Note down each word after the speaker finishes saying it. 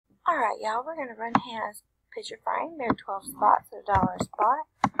Alright, y'all, we're going to run Hannah's picture frame. There are 12 spots at $1 spot.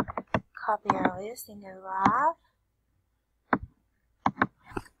 Copy our list and go live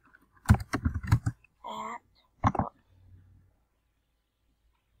at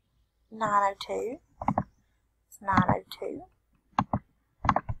 9:02. It's 9:02.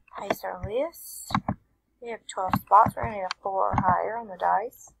 Paste our list. We have 12 spots. We're going to need a 4 or higher on the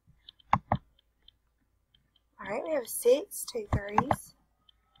dice. Alright, we have 6, 2 3s.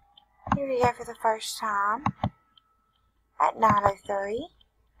 Here we go for the first time at 9:03.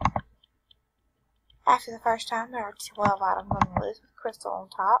 After the first time, there are 12 items on the list with Crystal on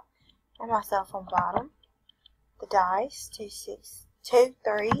top and myself on bottom. The dice, 2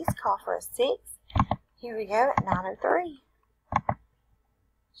 3s, call for a 6. Here we go at 9:03.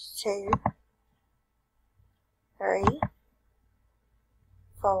 2, 3,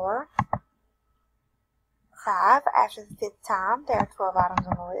 4, 5. After the 5th time, there are 12 items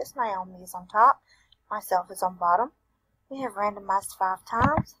on the list. Naomi is on top. Myself is on bottom. We have randomized 5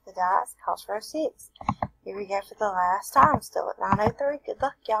 times. The dice calls for a 6. Here we go for the last time. Still at 9:03. Good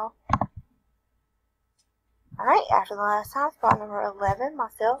luck, y'all. Alright, after the last time, spot number 11.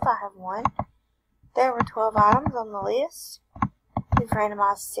 Myself, I have 1. There were 12 items on the list. We've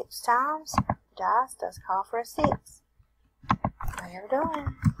randomized 6 times. The dice does call for a 6. We are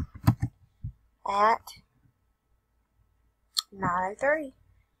done. At 9:03.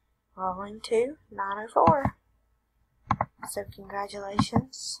 Rolling to 9:04. So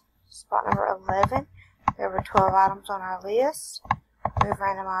congratulations. Spot number 11. There were 12 items on our list. We've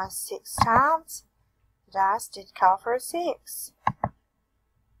randomized 6 times. The dice did call for a 6.